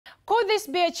Could this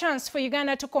be a chance for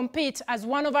Uganda to compete as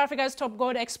one of Africa's top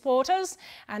gold exporters?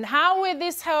 And how will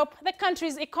this help the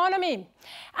country's economy?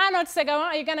 Arnold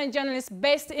Segawa, a Ugandan journalist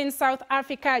based in South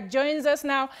Africa, joins us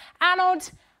now.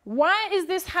 Arnold, why is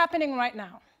this happening right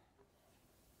now?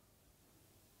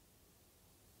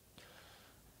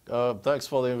 Thanks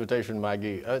for the invitation,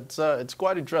 Maggie. It's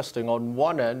quite interesting. On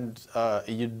one end,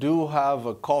 you do have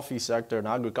a coffee sector, an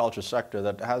agriculture sector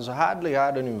that has hardly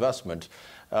had an investment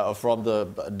from the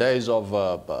days of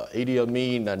Idi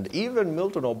Amin and even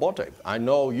Milton Obote. I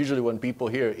know usually when people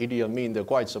hear Idi Amin, they're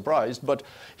quite surprised, but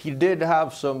he did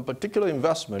have some particular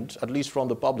investment, at least from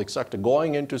the public sector,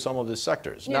 going into some of these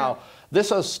sectors. Yeah. Now, this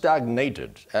has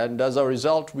stagnated, and as a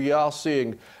result, we are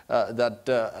seeing that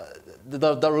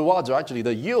the rewards are actually,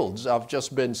 the yields have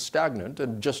just been stagnant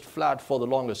and just flat for the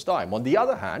longest time. On the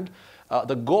other hand,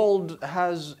 the gold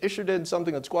has issued in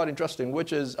something that's quite interesting,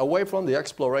 which is away from the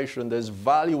exploration, there's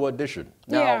value addition.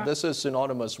 Now, this is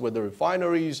synonymous with the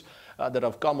refineries that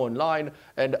have come online,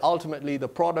 and ultimately the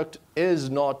product is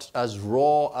not as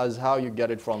raw as how you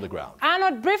get it from the ground.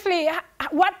 Arnold, briefly,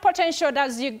 what potential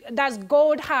does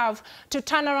gold have to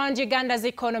turn around Uganda's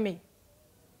economy?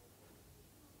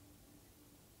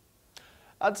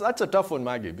 That's a tough one,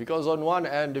 Maggie, because on one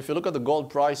end, if you look at the gold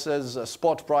prices,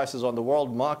 spot prices on the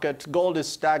world market, gold is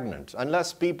stagnant.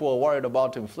 Unless people are worried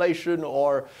about inflation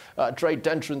or trade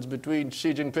tensions between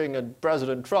Xi Jinping and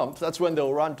President Trump, that's when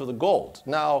they'll run to the gold.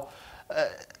 Now,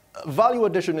 value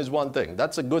addition is one thing.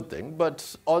 That's a good thing.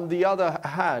 But on the other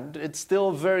hand, it's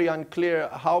still very unclear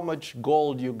how much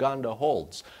gold Uganda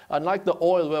holds. Unlike the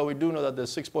oil, where we do know that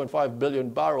there's 6.5 billion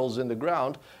barrels in the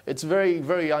ground, it's very,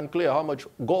 very unclear how much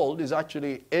gold is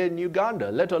actually in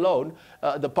Uganda, let alone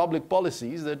the public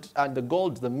policies and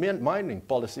the mining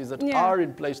policies that are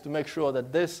in place to make sure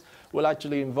that this will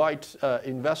actually invite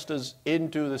investors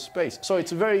into the space. So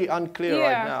it's very unclear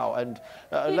right now. And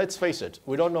let's face it,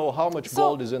 we don't know how much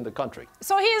gold is in the country.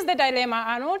 So here's the dilemma,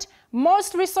 Arnold.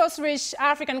 Most resource-rich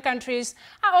African countries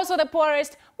are also the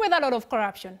poorest with a lot of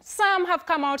corruption. Some have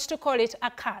come out to call it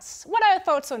a curse. What are your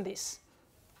thoughts on this?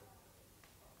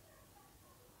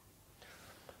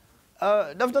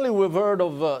 Definitely, we've heard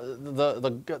of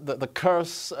the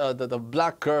curse, the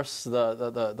black curse,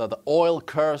 the oil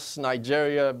curse.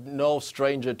 Nigeria, no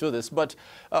stranger to this. But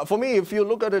for me, if you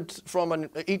look at it from an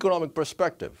economic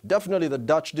perspective, definitely the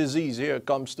Dutch disease here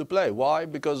comes to play. Why?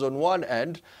 Because on one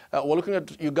end, we're looking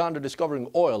at Uganda discovering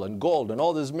oil and gold and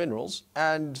all these minerals,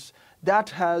 and that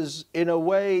has, in a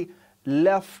way,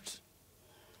 left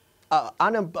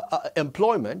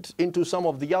employment into some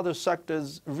of the other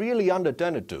sectors really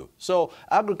unattended to. So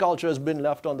agriculture has been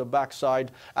left on the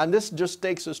backside, and this just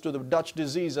takes us to the Dutch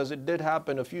disease as it did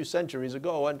happen a few centuries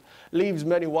ago, and leaves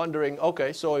many wondering,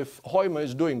 okay, so if Hoima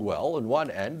is doing well on one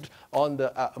end on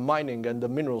the mining and the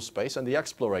mineral space and the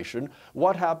exploration,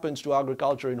 what happens to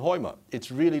agriculture in Hoima?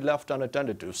 It's really left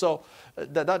unattended to. So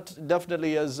that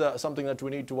definitely is something that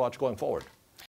we need to watch going forward.